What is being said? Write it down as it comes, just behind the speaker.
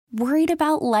Worried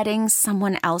about letting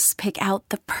someone else pick out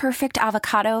the perfect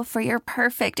avocado for your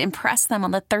perfect impress them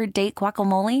on the third date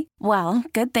guacamole? Well,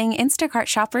 good thing Instacart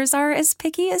shoppers are as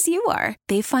picky as you are.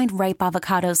 They find ripe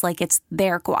avocados like it's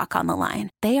their guac on the line.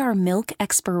 They are milk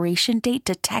expiration date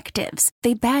detectives.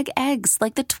 They bag eggs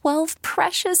like the 12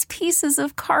 precious pieces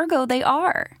of cargo they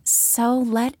are. So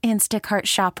let Instacart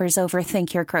shoppers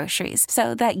overthink your groceries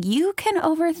so that you can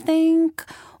overthink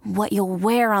what you'll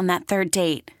wear on that third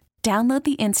date. Download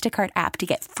the Instacart app to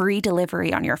get free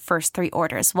delivery on your first 3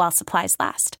 orders while supplies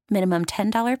last. Minimum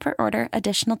 $10 per order.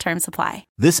 Additional terms apply.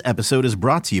 This episode is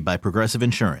brought to you by Progressive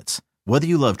Insurance. Whether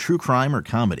you love true crime or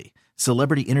comedy,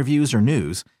 celebrity interviews or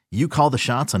news, you call the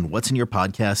shots on what's in your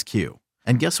podcast queue.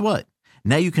 And guess what?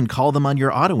 Now you can call them on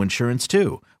your auto insurance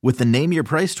too with the Name Your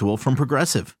Price tool from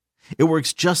Progressive. It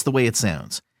works just the way it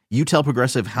sounds. You tell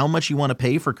Progressive how much you want to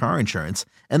pay for car insurance,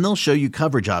 and they'll show you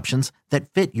coverage options that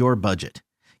fit your budget.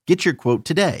 Get your quote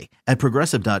today at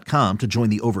Progressive.com to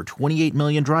join the over 28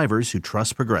 million drivers who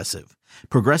trust Progressive.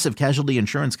 Progressive Casualty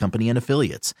Insurance Company and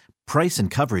Affiliates. Price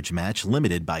and coverage match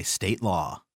limited by state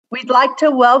law. We'd like to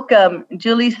welcome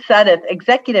Julie Sudduth,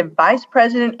 Executive Vice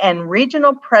President and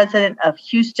Regional President of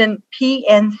Houston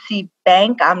PNC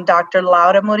Bank. I'm Dr.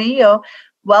 Laura Murillo.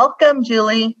 Welcome,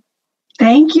 Julie.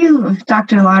 Thank you,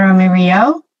 Dr. Laura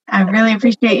Murillo. I really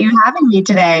appreciate you having me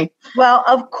today. Well,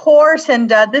 of course, and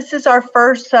this is our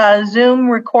first Zoom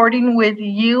recording with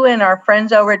you and our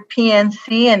friends over at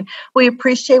PNC, and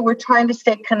we're trying to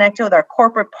stay connected with our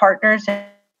corporate partners and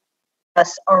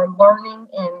us are learning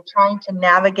and trying to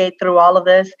navigate through all of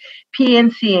this,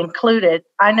 PNC included.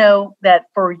 I know that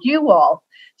for you all,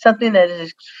 something that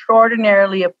is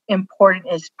extraordinarily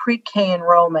important is pre-K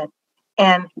enrollment,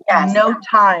 and Yes. no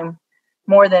time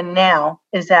more than now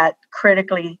is that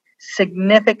critically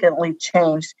significantly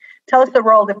changed. Tell us the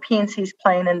role that PNC is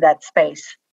playing in that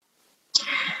space.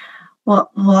 Well,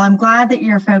 I'm glad that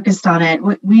you're focused on it.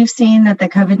 We've seen that the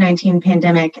COVID-19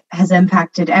 pandemic has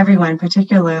impacted everyone,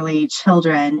 particularly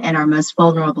children in our most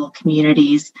vulnerable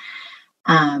communities.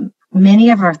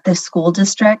 Many of the school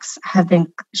districts have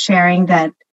been sharing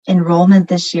that enrollment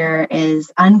this year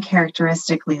is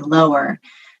uncharacteristically lower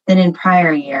than in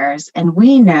prior years. And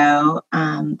we know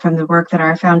from the work that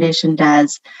our foundation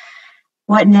does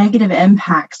what negative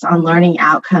impacts on learning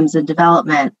outcomes and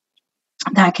development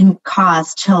that can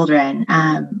cause children.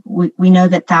 We know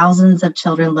that thousands of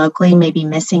children locally may be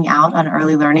missing out on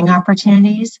early learning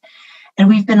opportunities. And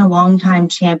we've been a longtime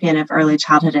champion of early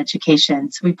childhood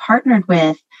education. So we partnered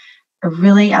with a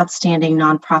really outstanding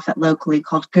nonprofit locally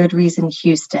called Good Reason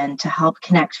Houston to help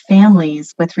connect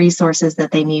families with resources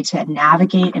that they need to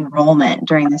navigate enrollment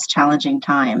during this challenging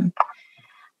time.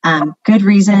 Good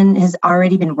Reason has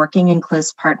already been working in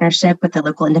close partnership with the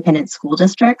local independent school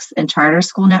districts and charter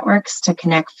school networks to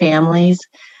connect families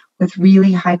with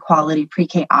really high quality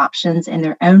pre-K options in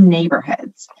their own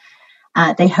neighborhoods.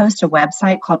 They host a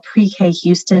website called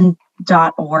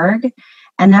prekhouston.org.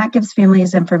 And that gives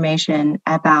families information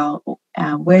about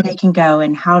where they can go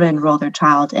and how to enroll their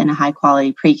child in a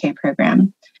high-quality pre-K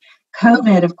program.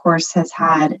 COVID, of course, has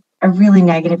had a really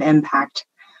negative impact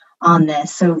on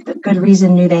this. So the Good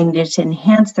Reason knew they needed to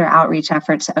enhance their outreach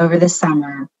efforts over the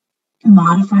summer,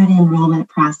 modify the enrollment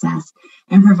process,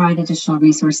 and provide additional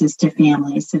resources to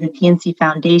families. So the PNC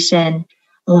Foundation,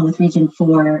 along with Region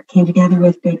 4, came together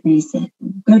with Good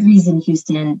Reason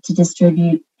Houston to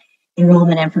distribute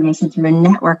enrollment information through a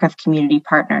network of community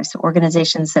partners, so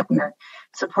organizations that we're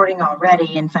supporting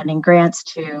already and funding grants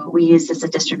to. We use as a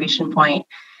distribution point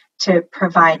to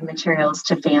provide materials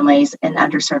to families in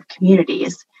underserved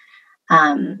communities.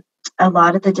 A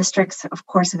lot of the districts, of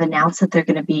course, have announced that they're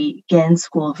going to begin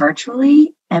school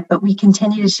virtually, but we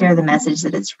continue to share the message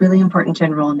that it's really important to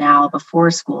enroll now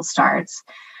before school starts.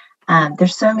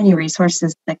 There's so many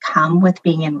resources that come with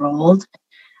being enrolled.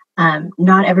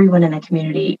 Not everyone in the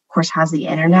community, of course, has the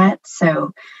internet.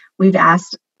 So we've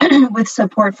asked, with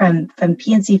support from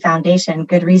PNC Foundation,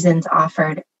 Good Reasons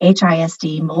offered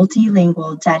HISD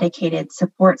multilingual dedicated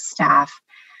support staff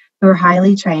who are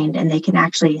highly trained, and they can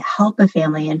actually help a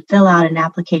family and fill out an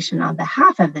application on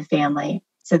behalf of the family.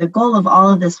 So the goal of all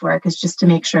of this work is just to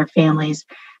make sure families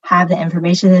have the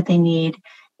information that they need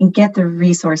and get the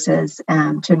resources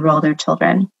to enroll their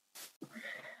children.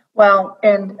 Well,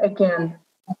 and again,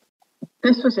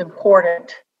 this was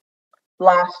important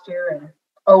last year and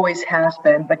always has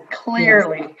been, but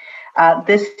clearly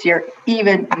this year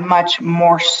even much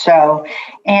more so.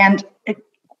 And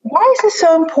why is this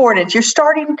so important? You're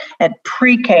starting at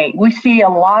pre-K. We see a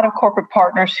lot of corporate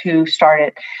partners who start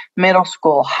at middle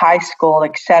school, high school,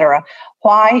 etc.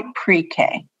 Why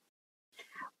pre-K?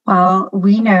 Well,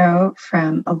 we know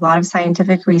from a lot of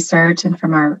scientific research and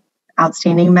from our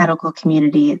outstanding medical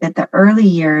community that the early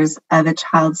years of a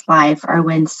child's life are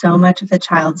when so much of the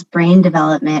child's brain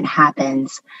development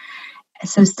happens.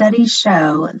 So studies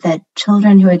show that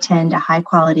children who attend a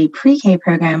high-quality pre-K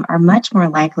program are much more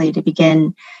likely to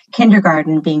begin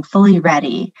kindergarten being fully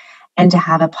ready and to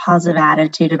have a positive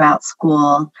attitude about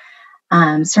school.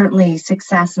 Certainly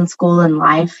success in school and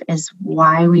life is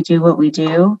why we do what we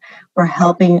do.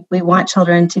 We want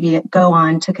children to go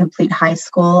on to complete high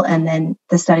school. And then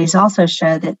the studies also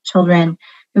show that children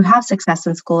who have success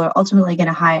in school are ultimately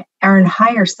going to earn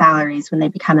higher salaries when they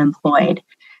become employed.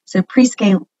 So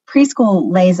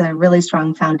preschool lays a really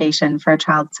strong foundation for a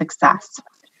child's success.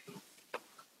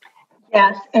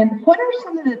 Yes, and what are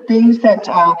some of the things that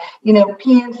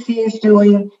PNC is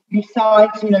doing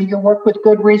besides your work with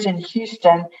Good Reason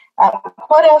Houston?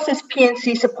 What else is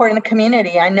PNC supporting the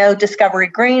community? I know Discovery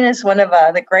Green is one of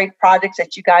the great projects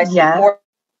that you guys support. What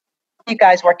are you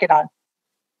guys working on?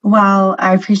 Well,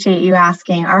 I appreciate you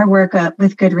asking. Our work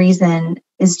with Good Reason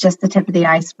is just the tip of the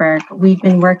iceberg. We've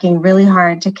been working really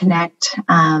hard to connect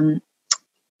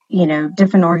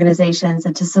different organizations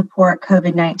and to support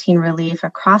COVID-19 relief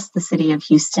across the city of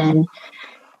Houston.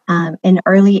 In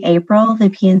early April, the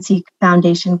PNC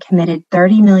Foundation committed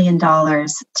 $30 million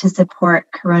to support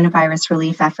coronavirus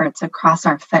relief efforts across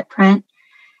our footprint.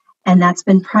 And that's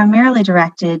been primarily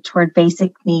directed toward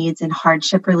basic needs and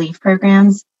hardship relief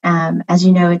programs. As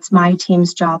you know, it's my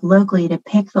team's job locally to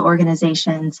pick the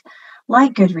organizations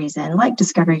like Good Reason, like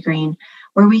Discovery Green,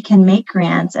 where we can make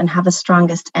grants and have the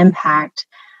strongest impact.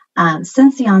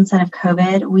 Since the onset of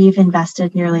COVID, we've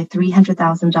invested nearly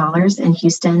 $300,000 in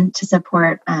Houston to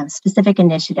support specific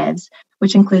initiatives,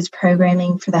 which includes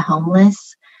programming for the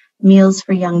homeless, meals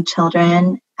for young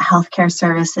children, healthcare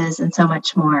services, and so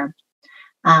much more.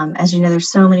 As you know,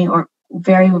 there's so many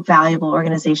very valuable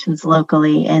organizations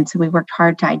locally, and so we worked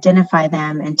hard to identify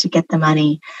them and to get the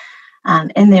money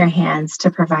in their hands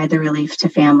to provide the relief to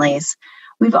families.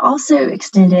 We've also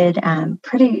extended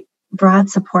pretty broad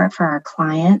support for our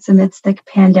clients amidst the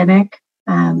pandemic.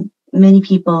 Many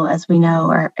people, as we know,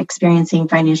 are experiencing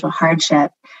financial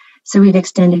hardship. So we've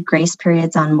extended grace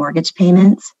periods on mortgage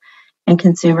payments and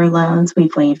consumer loans.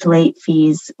 We've waived late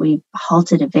fees. We've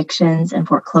halted evictions and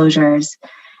foreclosures.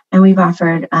 And we've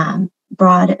offered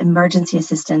broad emergency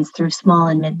assistance through small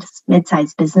and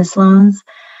mid-sized business loans.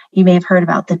 You may have heard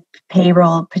about the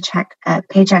payroll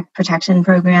paycheck protection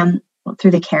program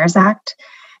through the CARES Act.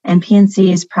 And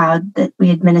PNC is proud that we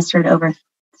administered over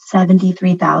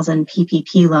 73,000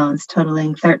 PPP loans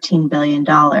totaling $13 billion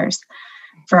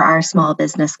for our small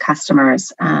business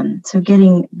customers. So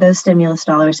getting those stimulus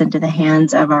dollars into the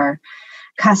hands of our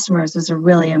customers was a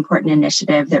really important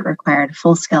initiative that required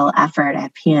full-scale effort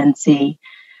at PNC.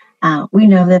 We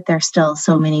know that there's still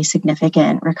so many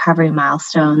significant recovery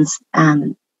milestones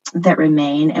that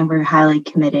remain, and we're highly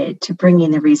committed to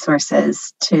bringing the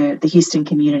resources to the Houston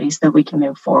community so that we can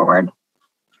move forward.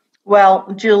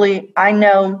 Well, Julie, I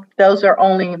know those are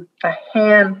only a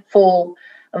handful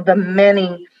of the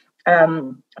many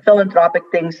philanthropic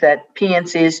things that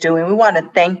PNC is doing. We want to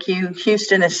thank you.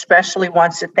 Houston especially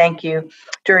wants to thank you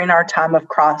during our time of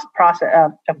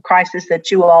crisis that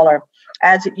you all are,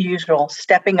 as usual,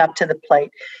 stepping up to the plate.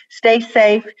 Stay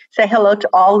safe. Say hello to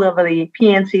all of the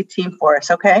PNC team for us,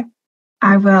 okay?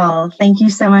 I will. Thank you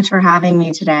so much for having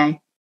me today.